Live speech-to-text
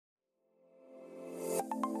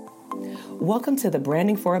Welcome to the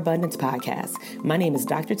Branding for Abundance podcast. My name is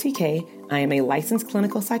Dr. TK. I am a licensed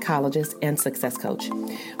clinical psychologist and success coach.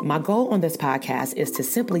 My goal on this podcast is to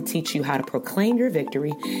simply teach you how to proclaim your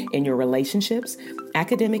victory in your relationships,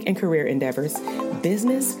 academic and career endeavors,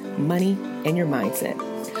 business, money, and your mindset.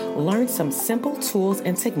 Learn some simple tools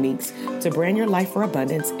and techniques to brand your life for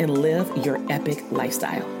abundance and live your epic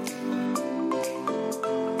lifestyle.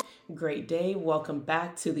 Great day. Welcome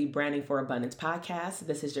back to the Branding for Abundance podcast.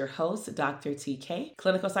 This is your host, Dr. TK,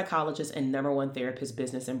 clinical psychologist and #1 therapist,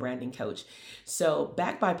 business and branding coach. So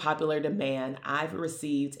back by popular demand, I've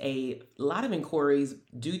received a lot of inquiries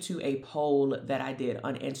due to a poll that I did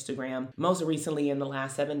on Instagram, most recently in the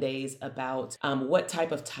last 7 days, about what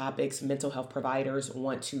type of topics mental health providers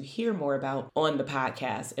want to hear more about on the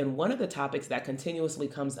podcast. And one of the topics that continuously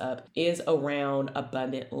comes up is around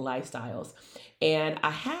abundant lifestyles. And I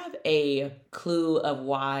have a clue of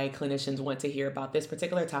why clinicians want to hear about this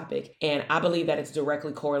particular topic. And I believe that it's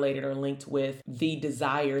directly correlated or linked with the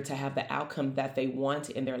desire to have the outcome that they want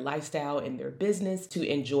in their lifestyle, in their business, to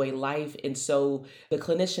enjoy life. And so the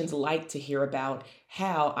clinicians like to hear about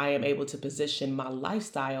how I am able to position my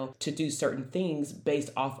lifestyle to do certain things based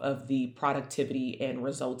off of the productivity and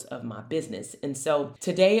results of my business. And so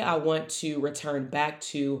today I want to return back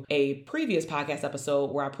to a previous podcast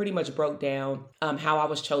episode where I pretty much broke down how I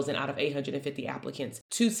was chosen out of 850 applicants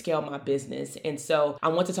to scale my business. And so I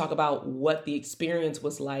want to talk about what the experience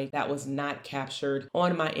was like that was not captured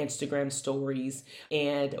on my Instagram stories,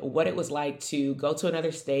 and what it was like to go to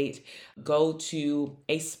another state, go to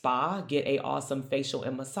a spa, get a awesome facial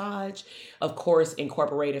and massage, of course,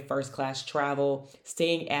 incorporated first class travel,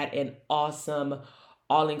 staying at an awesome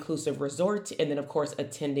all-inclusive resort, and then of course,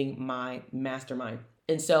 attending my mastermind.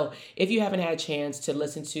 And so if you haven't had a chance to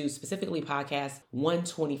listen to specifically podcast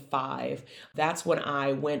 125, that's when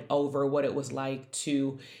I went over what it was like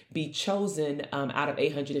to be chosen out of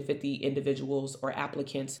 850 individuals or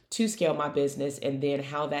applicants to scale my business, and then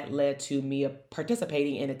how that led to me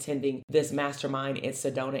participating and attending this mastermind in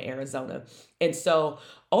Sedona, Arizona. And so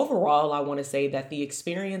overall, I want to say that the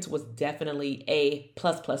experience was definitely a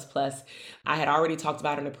plus. I had already talked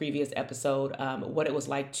about in a previous episode what it was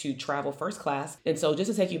like to travel first class. And so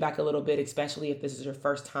just to take you back a little bit, especially if this is your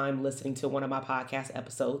first time listening to one of my podcast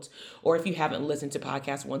episodes, or if you haven't listened to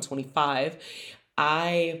podcast 125,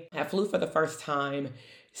 I have flew for the first time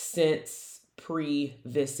since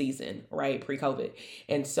this season, right? Pre-COVID.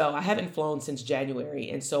 And so I haven't flown since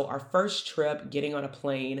January. And so our first trip getting on a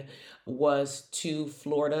plane was to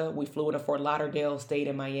Florida. We flew into Fort Lauderdale, stayed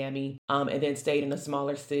in Miami, and then stayed in a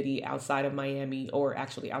smaller city outside of Miami, or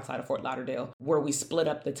actually outside of Fort Lauderdale, where we split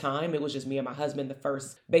up the time. It was just me and my husband the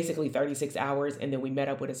first basically 36 hours. And then we met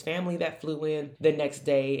up with his family that flew in the next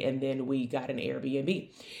day. And then we got an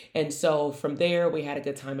Airbnb. And so from there, we had a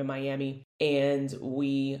good time in Miami, and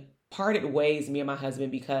we parted ways, me and my husband,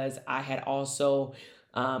 because I had also,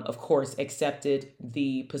 of course, accepted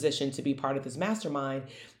the position to be part of this mastermind.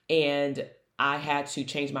 And I had to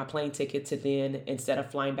change my plane ticket to then, instead of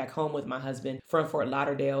flying back home with my husband from Fort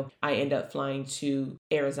Lauderdale, I ended up flying to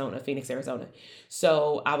Arizona, Phoenix, Arizona.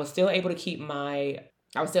 So I was still able to keep my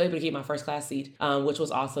first class seat, which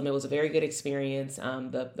was awesome. It was a very good experience.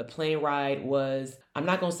 The plane ride was, I'm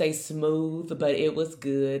not going to say smooth, but it was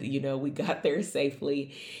good. You know, we got there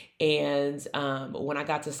safely. And when I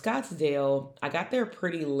got to Scottsdale, I got there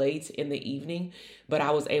pretty late in the evening, but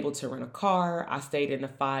I was able to rent a car. I stayed in a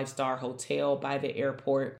 5-star hotel by the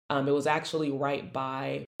airport. It was actually right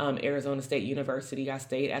by Arizona State University. I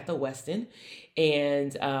stayed at the Westin,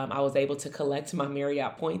 and I was able to collect my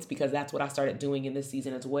Marriott points, because that's what I started doing in this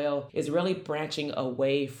season as well, is really branching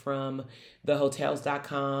away from the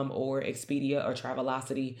hotels.com or Expedia or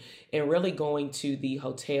Travelocity, and really going to the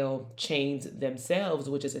hotel chains themselves,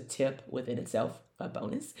 which is a tip within itself, a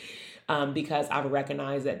bonus, because I've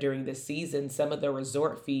recognized that during this season, some of the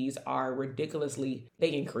resort fees are ridiculously,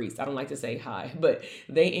 they increased. I don't like to say high, but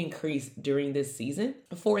they increased during this season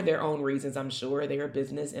for their own reasons. I'm sure their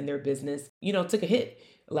business, took a hit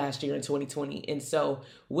last year in 2020. And so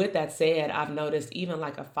with that said, I've noticed even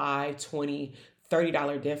like a $5, $20,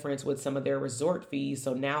 $30 difference with some of their resort fees.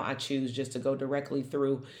 So now I choose just to go directly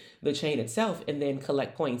through the chain itself and then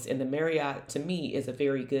collect points. And the Marriott, to me, is a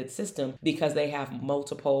very good system because they have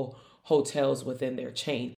multiple hotels within their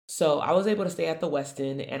chain. So I was able to stay at the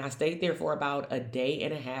Westin, and I stayed there for about a day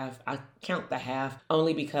and a half. I count the half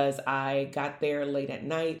only because I got there late at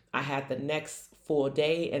night. I had the next full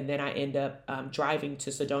day. And then I end up driving to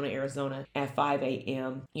Sedona, Arizona at 5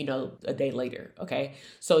 a.m., a day later. Okay.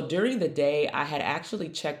 So during the day, I had actually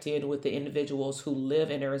checked in with the individuals who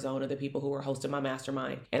live in Arizona, the people who were hosting my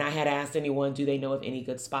mastermind. And I had asked anyone, do they know of any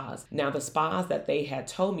good spas? Now, the spas that they had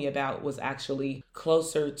told me about was actually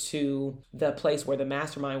closer to the place where the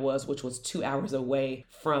mastermind was, which was 2 hours away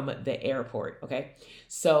from the airport. Okay.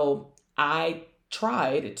 So I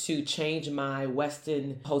tried to change my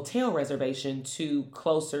Westin hotel reservation to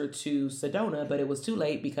closer to Sedona, but it was too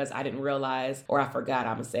late because I didn't realize, or I forgot,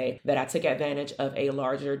 I'm gonna say, that I took advantage of a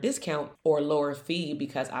larger discount or lower fee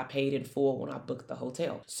because I paid in full when I booked the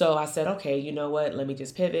hotel. So I said, okay, you know what, let me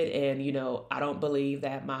just pivot. And, I don't believe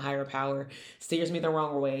that my higher power steers me the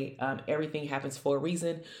wrong way. Everything happens for a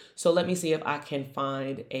reason. So let me see if I can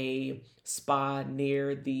find a spa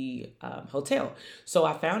near the hotel. So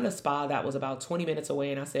I found a spa that was about 20 minutes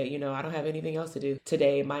away, and I said, I don't have anything else to do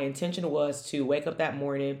today. My intention was to wake up that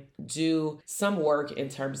morning, do some work in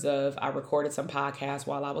terms of I recorded some podcasts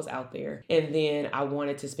while I was out there, and then I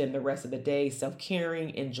wanted to spend the rest of the day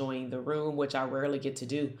self-caring, enjoying the room, which I rarely get to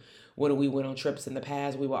do. When we went on trips in the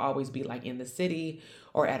past, we would always be like in the city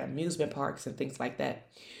or at amusement parks and things like that.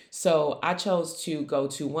 So I chose to go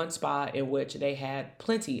to one spa in which they had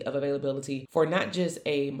plenty of availability for not just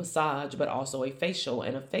a massage, but also a facial.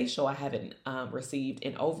 And a facial I haven't received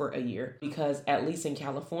in over a year because at least in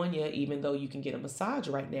California, even though you can get a massage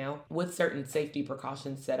right now with certain safety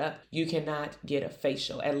precautions set up, you cannot get a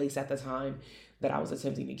facial, at least at the time that I was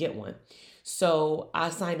attempting to get one. So I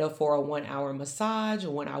signed up for a 1 hour massage.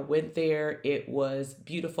 When I went there, it was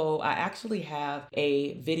beautiful. I actually have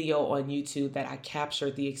a video on YouTube that I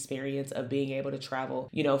captured the experience of being able to travel,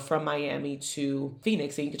 from Miami to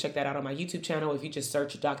Phoenix. And you can check that out on my YouTube channel. If you just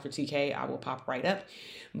search Dr. TK, I will pop right up.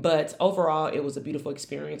 But overall, it was a beautiful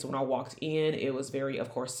experience. When I walked in, it was very, of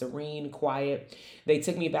course, serene, quiet. They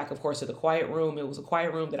took me back, of course, to the quiet room. It was a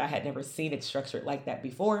quiet room that I had never seen it structured like that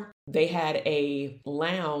before. They had a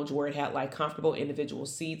lounge where it had like comfortable individual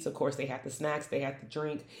seats. Of course, they had the snacks, they had the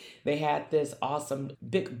drink. They had this awesome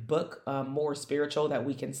big book, more spiritual, that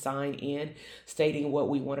we can sign in stating what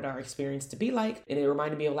we wanted our experience to be like. And it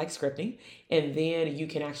reminded me of like scripting. And then you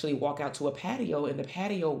can actually walk out to a patio, and the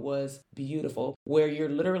patio was beautiful, where you're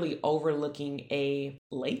literally overlooking a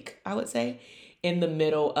lake, I would say, in the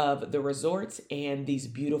middle of the resorts and these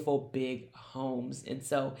beautiful big homes. And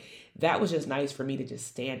so that was just nice for me to just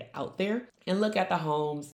stand out there and look at the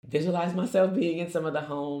homes, visualize myself being in some of the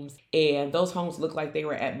homes. And those homes looked like they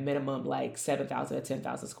were at minimum like 7,000 to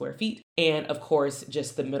 10,000 square feet. And of course,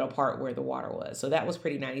 just the middle part where the water was. So that was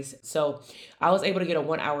pretty nice. So I was able to get a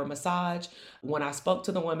 1 hour massage. When I spoke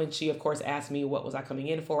to the woman, she of course asked me what was I coming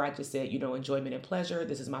in for. I just said, enjoyment and pleasure.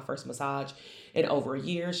 This is my first massage in over a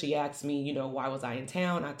year. She asked me, why was I in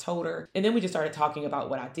town? I told her. And then we just started talking about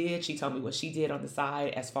what I did. She told me what she did on the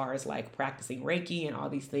side as far as like practicing Reiki and all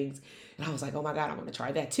these things. And I was like, oh my God, I want to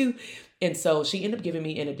try that too. And so she ended up giving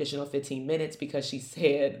me an additional 15 minutes because she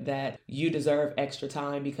said that you deserve extra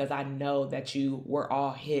time because I know that you were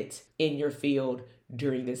all hit in your field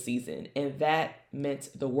during this season. And that meant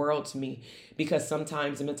the world to me because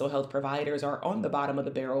sometimes mental health providers are on the bottom of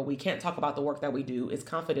the barrel. We can't talk about the work that we do. It's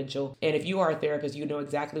confidential. And if you are a therapist, you know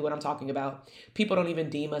exactly what I'm talking about. People don't even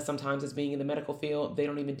deem us sometimes as being in the medical field. They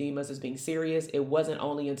don't even deem us as being serious. It wasn't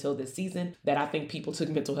only until this season that I think people took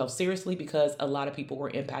mental health seriously because a lot of people were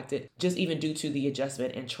impacted just even due to the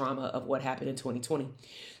adjustment and trauma of what happened in 2020.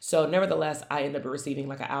 So nevertheless, I ended up receiving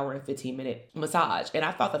like an hour and 15-minute massage. And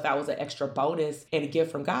I thought that that was an extra bonus and a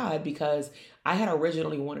gift from God because I had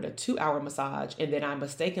originally wanted a 2 hour massage. And then I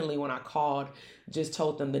mistakenly, when I called, just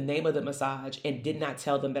told them the name of the massage and did not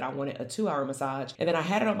tell them that I wanted a 2 hour massage. And then I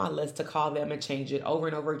had it on my list to call them and change it over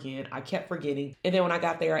and over again. I kept forgetting. And then when I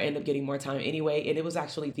got there, I ended up getting more time anyway. And it was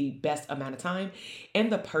actually the best amount of time.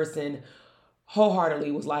 And the person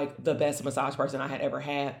wholeheartedly was like the best massage person I had ever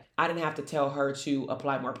had. I didn't have to tell her to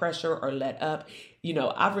apply more pressure or let up.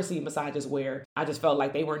 I've received massages where I just felt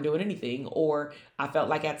like they weren't doing anything, or I felt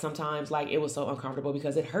like at sometimes like it was so uncomfortable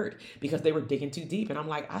because it hurt because they were digging too deep. And I'm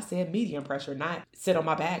like, I said medium pressure, not sit on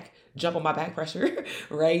my back, jump on my back pressure,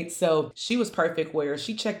 right? So she was perfect where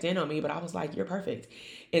she checked in on me, but I was like, you're perfect.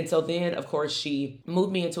 And so then, of course, she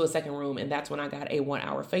moved me into a second room, and that's when I got a 1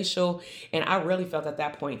 hour facial. And I really felt at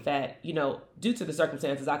that point that, due to the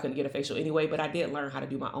circumstances, I couldn't get a facial anyway, but I did learn how to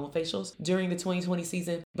do my own facials during the 2020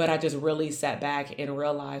 season. But I just really sat back and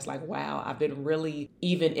realized like, wow, I've been really,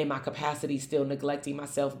 even in my capacity, still neglecting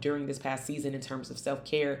myself during this past season in terms of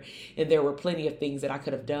self-care. And there were plenty of things that I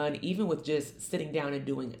could have done, even with just sitting down and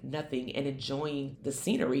doing nothing and enjoying the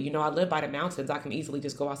scenery. You know, I live by the mountains. I can easily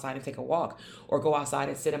just go outside and take a walk, or go outside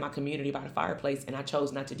and sit in my community by the fireplace. And I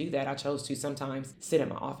chose not to do that. I chose to sometimes sit in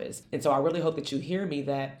my office. And so I really hope that you hear me,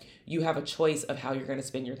 that you have a choice of how you're going to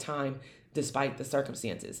spend your time despite the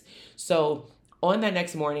circumstances. So on that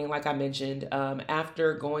next morning, like I mentioned,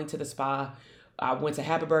 after going to the spa, I went to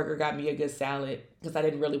Happy Burger, got me a good salad because I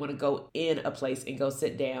didn't really want to go in a place and go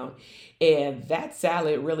sit down. And that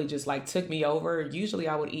salad really just like took me over. Usually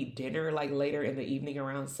I would eat dinner like later in the evening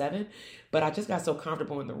around 7, but I just got so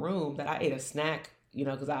comfortable in the room that I ate a snack, you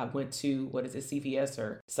know, because I went to, CVS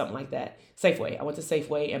or something like that. Safeway. I went to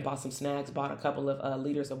Safeway and bought some snacks, bought a couple of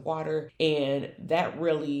liters of water. And that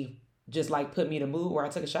really just like put me in a mood where I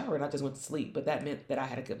took a shower and I just went to sleep. But that meant that I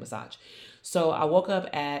had a good massage. So I woke up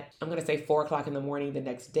at, I'm going to say 4 o'clock in the morning the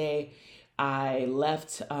next day. I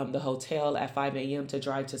left the hotel at 5 a.m. to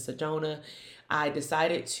drive to Sedona. I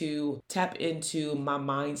decided to tap into my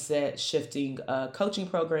mindset shifting coaching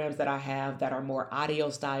programs that I have that are more audio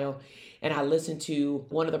style. And I listened to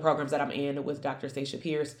one of the programs that I'm in with Dr. Stacia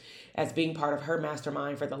Pierce as being part of her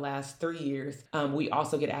mastermind for the last 3 years. We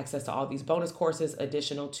also get access to all these bonus courses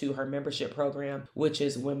additional to her membership program, which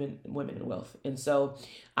is Women in Wealth. And so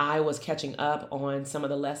I was catching up on some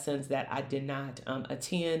of the lessons that I did not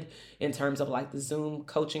attend in terms of like the Zoom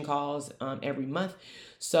coaching calls every month.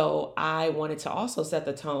 So I wanted to also set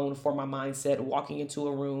the tone for my mindset walking into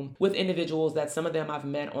a room with individuals that some of them I've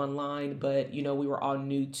met online, but you know, we were all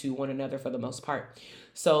new to one another for the most part.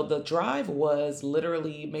 So the drive was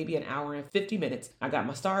literally maybe an hour and 50 minutes. I got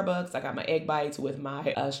my Starbucks, I got my egg bites with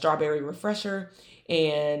my strawberry refresher.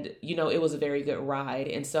 And, you know, it was a very good ride.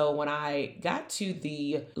 And so when I got to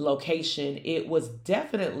the location, it was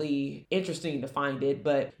definitely interesting to find it.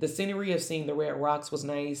 But the scenery of seeing the red rocks was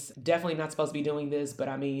nice. Definitely not supposed to be doing this, but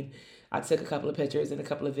I mean, I took a couple of pictures and a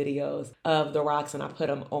couple of videos of the rocks and I put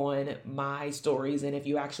them on my stories. And if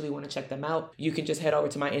you actually want to check them out, you can just head over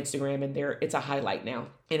to my Instagram and it's a highlight now.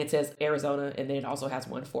 And it says Arizona, and then it also has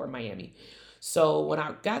one for Miami. So when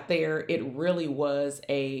I got there, it really was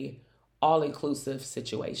a all-inclusive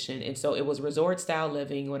situation. And so it was resort style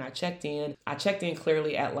living. When I checked in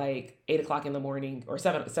clearly at like 8 o'clock in the morning or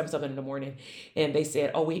 7 something in the morning. And they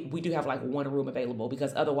said, oh, we do have like one room available,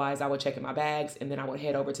 because otherwise I would check in my bags and then I would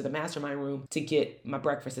head over to the mastermind room to get my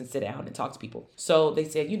breakfast and sit down and talk to people. So they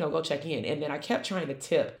said, you know, go check in. And then I kept trying to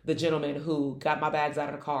tip the gentleman who got my bags out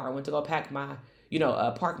of the car. I went to go park my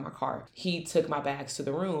car. He took my bags to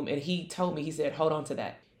the room and he told me, he said, hold on to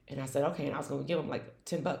that. And I said, okay. And I was going to give him like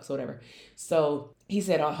 $10 or whatever. So he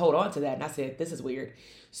said, I'll hold on to that. And I said, this is weird.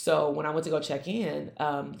 So when I went to go check in,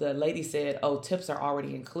 the lady said, oh, tips are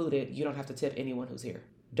already included. You don't have to tip anyone who's here.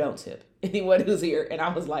 Don't tip anyone who's here. And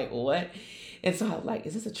I was like, what? And so I was like,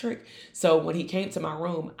 is this a trick? So when he came to my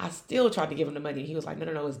room, I still tried to give him the money. He was like,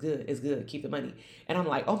 no, it's good. It's good. Keep the money. And I'm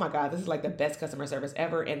like, oh my God, this is like the best customer service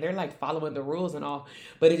ever. And they're like following the rules and all,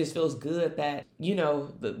 but it just feels good that, you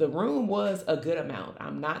know, the room was a good amount.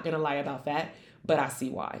 I'm not going to lie about that, but I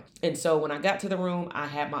see why. And so when I got to the room, I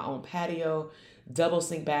had my own patio, double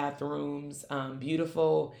sink bathrooms,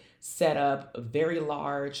 beautiful setup, very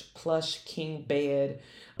large plush king bed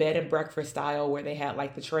and breakfast style, where they had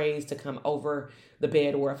like the trays to come over the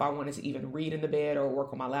bed, or if I wanted to even read in the bed or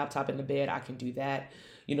work on my laptop in the bed, I can do that.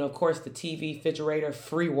 You know, of course, the TV, refrigerator,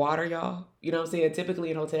 free water, y'all. You know what I'm saying? Typically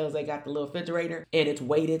in hotels, they got the little refrigerator and it's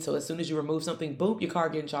weighted. So as soon as you remove something, boom, your car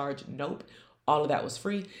getting charged. Nope. All of that was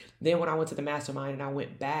free. Then when I went to the mastermind and I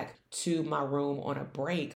went back to my room on a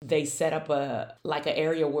break, they set up an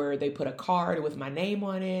area where they put a card with my name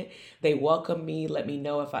on it. They welcomed me, let me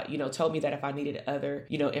know if I, told me that if I needed other,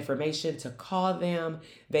 information to call them.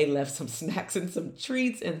 They left some snacks and some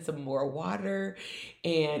treats and some more water.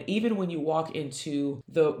 And even when you walk into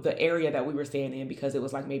the area that we were staying in, because it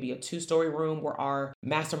was like maybe a 2-story room where our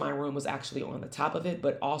mastermind room was actually on the top of it,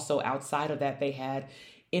 but also outside of that, they had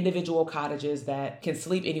individual cottages that can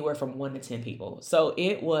sleep anywhere from 1 to 10 people. So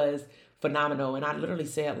it was phenomenal. And I literally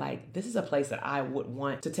said, like, this is a place that I would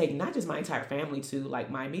want to take not just my entire family to, like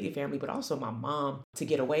my immediate family, but also my mom to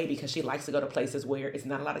get away, because she likes to go to places where it's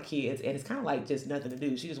not a lot of kids and it's kind of like just nothing to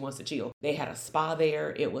do. She just wants to chill. They had a spa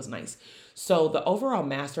there. It was nice. So the overall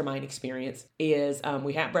mastermind experience is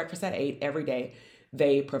we had breakfast at 8 every day.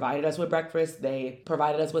 They provided us with breakfast. They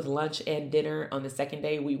provided us with lunch and dinner. On the second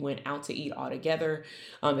day, we went out to eat all together.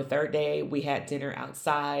 On the third day, we had dinner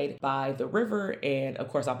outside by the river. And of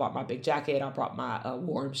course, I bought my big jacket. I brought my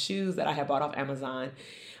warm shoes that I had bought off Amazon.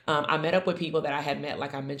 I met up with people that I had met,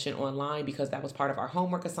 like I mentioned, online because that was part of our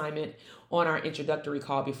homework assignment on our introductory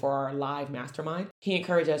call before our live mastermind. He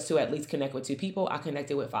encouraged us to at least connect with 2 people. I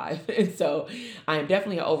connected with 5. And so I am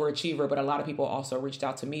definitely an overachiever, but a lot of people also reached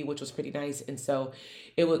out to me, which was pretty nice. And so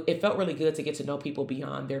it felt really good to get to know people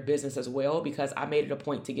beyond their business as well, because I made it a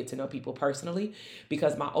point to get to know people personally,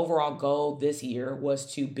 because my overall goal this year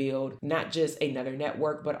was to build not just another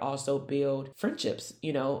network, but also build friendships,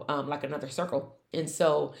 like another circle. And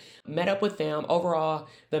so met up with them. Overall,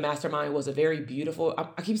 the mastermind was a very beautiful,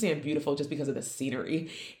 I keep saying beautiful just because of the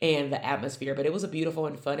scenery and the atmosphere, but it was a beautiful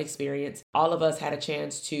and fun experience. All of us had a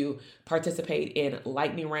chance to participate in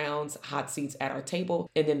lightning rounds, hot seats at our table.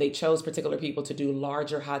 And then they chose particular people to do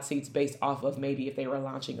larger hot seats based off of maybe if they were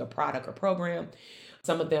launching a product or program.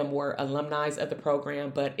 Some of them were alumni of the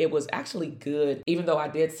program, but it was actually good, even though I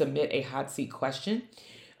did submit a hot seat question.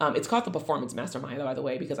 It's called the Performance Mastermind, by the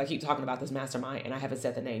way, because I keep talking about this mastermind and I haven't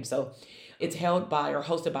said the name. So it's held by or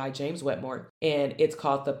hosted by James Wetmore, and it's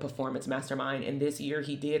called the Performance Mastermind. And this year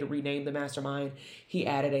he did rename the mastermind. He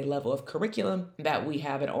added a level of curriculum that we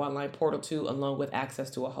have an online portal to, along with access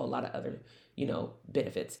to a whole lot of other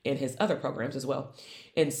benefits in his other programs as well.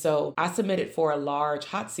 And so I submitted for a large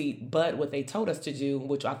hot seat, but what they told us to do,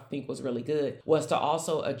 which I think was really good, was to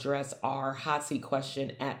also address our hot seat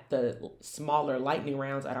question at the smaller lightning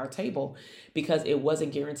rounds at our table, because it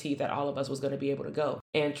wasn't guaranteed that all of us was going to be able to go.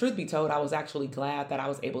 And truth be told, I was actually glad that I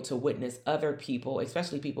was able to witness other people,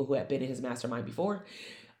 especially people who had been in his mastermind before.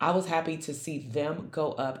 I was happy to see them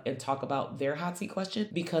go up and talk about their hot seat question,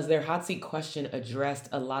 because their hot seat question addressed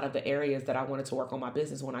a lot of the areas that I wanted to work on my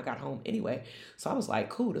business when I got home anyway. So I was like,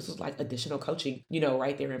 cool, this was like additional coaching,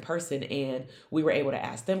 right there in person. And we were able to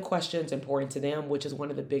ask them questions and pour into them, which is one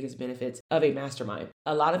of the biggest benefits of a mastermind.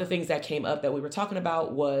 A lot of the things that came up that we were talking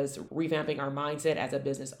about was revamping our mindset as a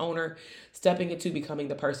business owner, stepping into becoming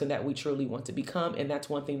the person that we truly want to become. And that's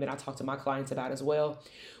one thing that I talk to my clients about as well.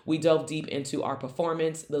 We dove deep into our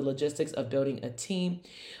performance, the logistics of building a team,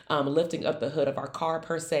 lifting up the hood of our car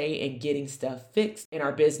per se, and getting stuff fixed in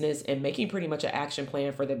our business, and making pretty much an action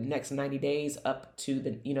plan for the next 90 days up to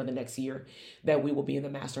the next year that we will be in the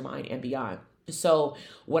mastermind and beyond. So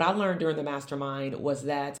what I learned during the mastermind was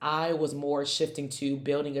that I was more shifting to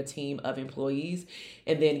building a team of employees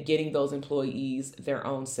and then getting those employees their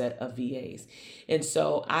own set of VAs. And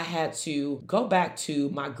so I had to go back to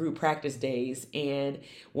my group practice days. And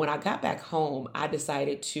when I got back home, I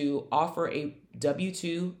decided to offer a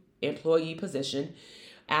W-2 employee position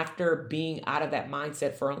after being out of that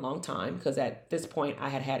mindset for a long time, because at this point I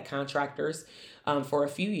had contractors for a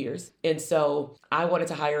few years. And so I wanted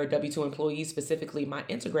to hire a W-2 employee, specifically my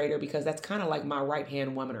integrator, because that's kind of like my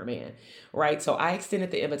right-hand woman or man, right? So I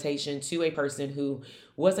extended the invitation to a person who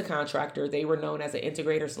was a contractor. They were known as an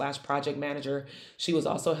integrator / project manager. She was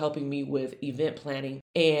also helping me with event planning.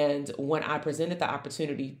 And when I presented the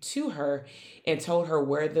opportunity to her and told her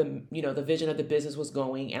where the vision of the business was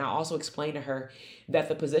going, and I also explained to her that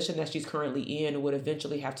the position that she's currently in would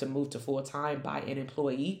eventually have to move to full-time by an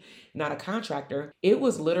employee, not a contractor, it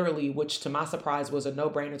was literally, which to my surprise was a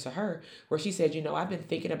no-brainer to her, where she said, I've been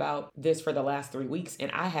thinking about this for the last 3 weeks,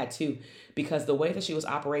 and I had to, because the way that she was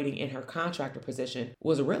operating in her contractor position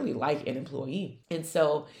was really like an employee. And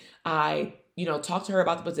so I talked to her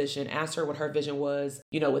about the position, asked her what her vision was,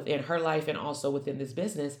 within her life and also within this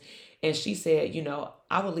business. And she said,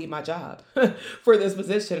 I would leave my job for this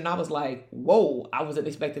position. And I was like, whoa, I wasn't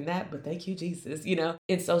expecting that, but thank you, Jesus,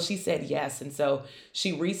 And so she said yes. And so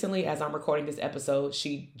she recently, as I'm recording this episode,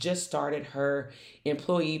 she just started her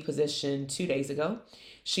employee position 2 days ago.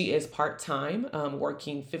 She is part-time,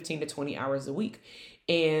 working 15 to 20 hours a week.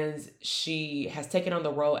 And she has taken on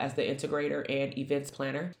the role as the integrator and events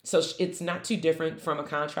planner. So it's not too different from a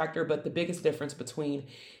contractor, but the biggest difference between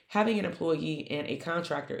having an employee and a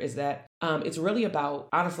contractor is that it's really about,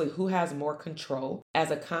 honestly, who has more control.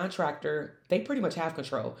 As a contractor, they pretty much have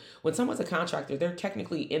control. When someone's a contractor, they're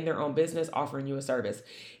technically in their own business offering you a service.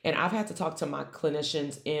 And I've had to talk to my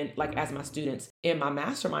clinicians as my students in my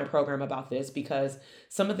mastermind program about this, because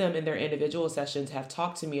some of them in their individual sessions have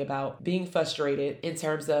talked to me about being frustrated in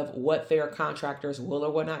terms of what their contractors will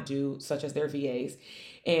or will not do, such as their VAs.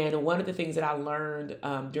 And one of the things that I learned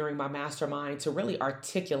during my mastermind to really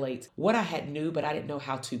articulate what I had knew, but I didn't know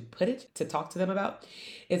how to put it, to talk to them about,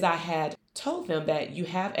 is I had told them that you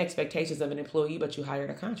have expectations of an employee, but you hired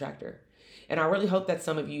a contractor. And I really hope that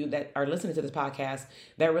some of you that are listening to this podcast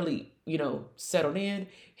that really, settled in,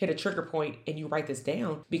 hit a trigger point, and you write this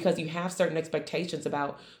down, because you have certain expectations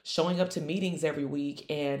about showing up to meetings every week,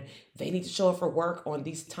 and they need to show up for work on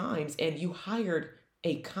these times, and you hired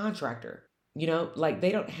a contractor. They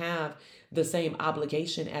don't have the same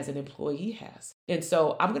obligation as an employee has. And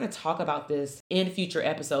so I'm going to talk about this in future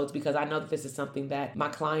episodes because I know that this is something that my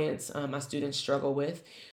clients, my students struggle with.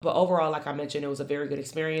 But overall, like I mentioned, it was a very good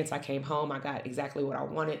experience. I came home, I got exactly what I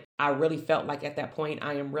wanted. I really felt like at that point,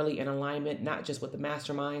 I am really in alignment, not just with the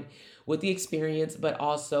mastermind, with the experience, but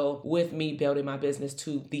also with me building my business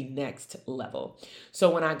to the next level. So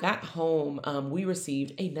when I got home, we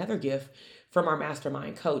received another gift from our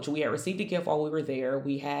mastermind coach. We had received a gift while we were there.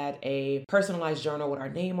 We had a personalized journal with our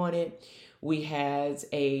name on it. We had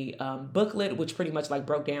a booklet, which pretty much like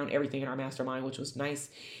broke down everything in our mastermind, which was nice.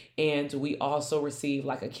 And we also received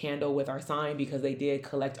like a candle with our sign because they did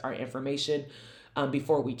collect our information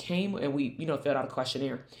before we came, and we, filled out a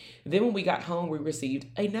questionnaire. Then when we got home, we received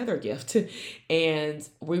another gift, and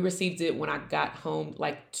we received it when I got home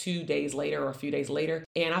like 2 days later or a few days later.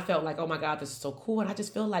 And I felt like, oh my God, this is so cool. And I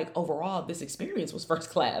just feel like overall this experience was first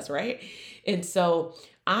class, right? And so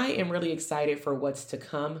I am really excited for what's to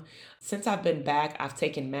come. Since I've been back, I've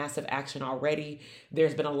taken massive action already.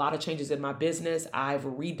 There's been a lot of changes in my business. I've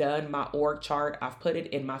redone my org chart. I've put it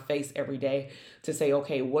in my face every day to say,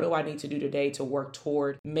 okay, what do I need to do today to work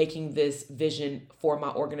toward making this vision for my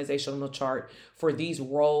organizational chart, for these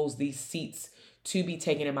roles, these seats to be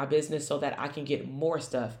taken in my business so that I can get more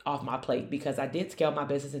stuff off my plate, because I did scale my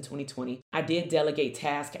business in 2020. I did delegate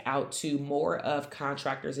tasks out to more of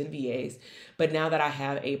contractors and VAs, but now that I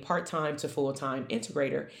have a part-time to full-time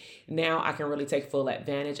integrator, now I can really take full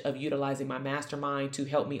advantage of utilizing my mastermind to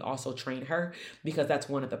help me also train her, because that's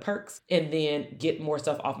one of the perks, and then get more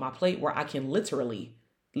stuff off my plate where I can literally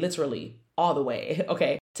all the way,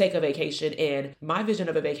 okay, take a vacation. And my vision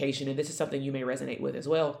of a vacation, and this is something you may resonate with as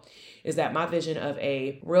well, is that my vision of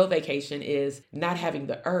a real vacation is not having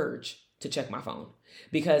the urge to check my phone,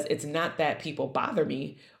 because it's not that people bother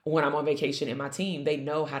me when I'm on vacation and my team, they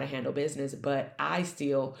know how to handle business, but I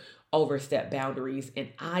still overstep boundaries and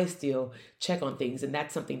I still check on things. And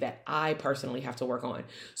that's something that I personally have to work on.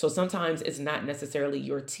 So sometimes it's not necessarily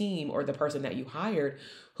your team or the person that you hired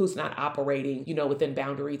who's not operating, within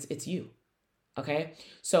boundaries. It's you. Okay.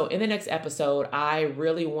 So in the next episode, I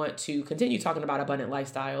really want to continue talking about abundant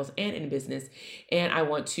lifestyles and in business. And I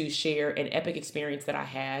want to share an epic experience that I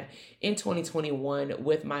had in 2021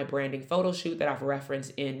 with my branding photo shoot that I've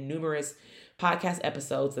referenced in numerous podcast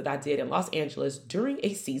episodes that I did in Los Angeles during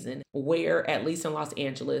a season where, at least in Los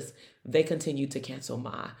Angeles, they continued to cancel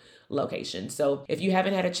my location. So if you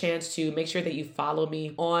haven't had a chance to, make sure that you follow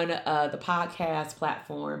me on the podcast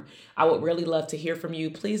platform. I would really love to hear from you.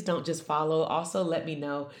 Please don't just follow. Also, let me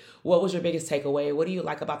know, what was your biggest takeaway? What do you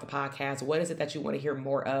like about the podcast? What is it that you want to hear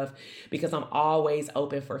more of? Because I'm always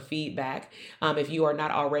open for feedback. If you are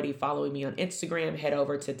not already following me on Instagram, head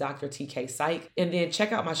over to Dr. TK Psych, and then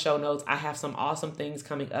check out my show notes. I have some awesome things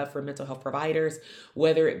coming up for mental health providers,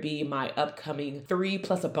 whether it be my upcoming 3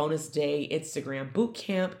 plus a bonus day Instagram boot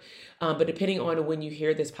camp. But depending on when you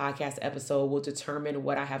hear this podcast episode will determine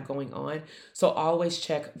what I have going on. So always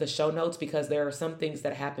check the show notes, because there are some things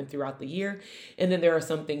that happen throughout the year, and then there are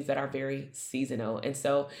some things that are very seasonal. And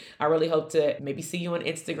so I really hope to maybe see you on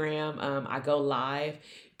Instagram. I go live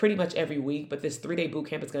pretty much every week, but this 3-day boot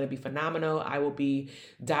camp is going to be phenomenal. I will be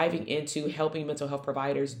diving into helping mental health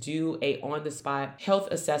providers do a on-the-spot health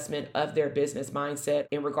assessment of their business mindset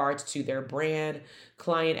in regards to their brand,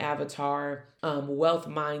 client avatar, wealth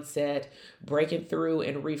mindset, breaking through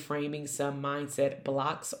and reframing some mindset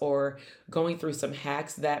blocks or going through some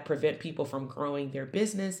hacks that prevent people from growing their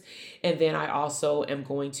business. And then I also am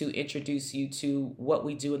going to introduce you to what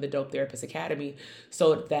we do in the Dope Therapist Academy,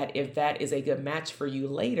 so that if that is a good match for you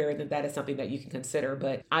later, then that is something that you can consider.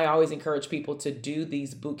 But I always encourage people to do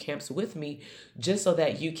these boot camps with me, just so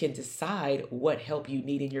that you can decide what help you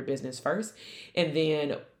need in your business first. And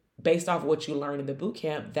then based off what you learn in the boot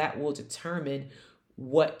camp, that will determine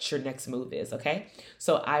what your next move is. Okay.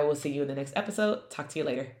 So I will see you in the next episode. Talk to you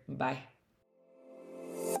later. Bye.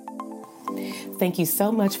 Thank you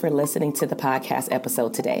so much for listening to the podcast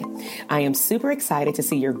episode today. I am super excited to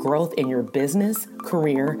see your growth in your business,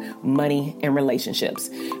 career, money, and relationships.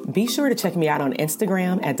 Be sure to check me out on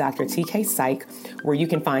Instagram at Dr. TK Psych, where you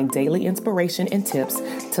can find daily inspiration and tips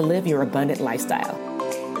to live your abundant lifestyle.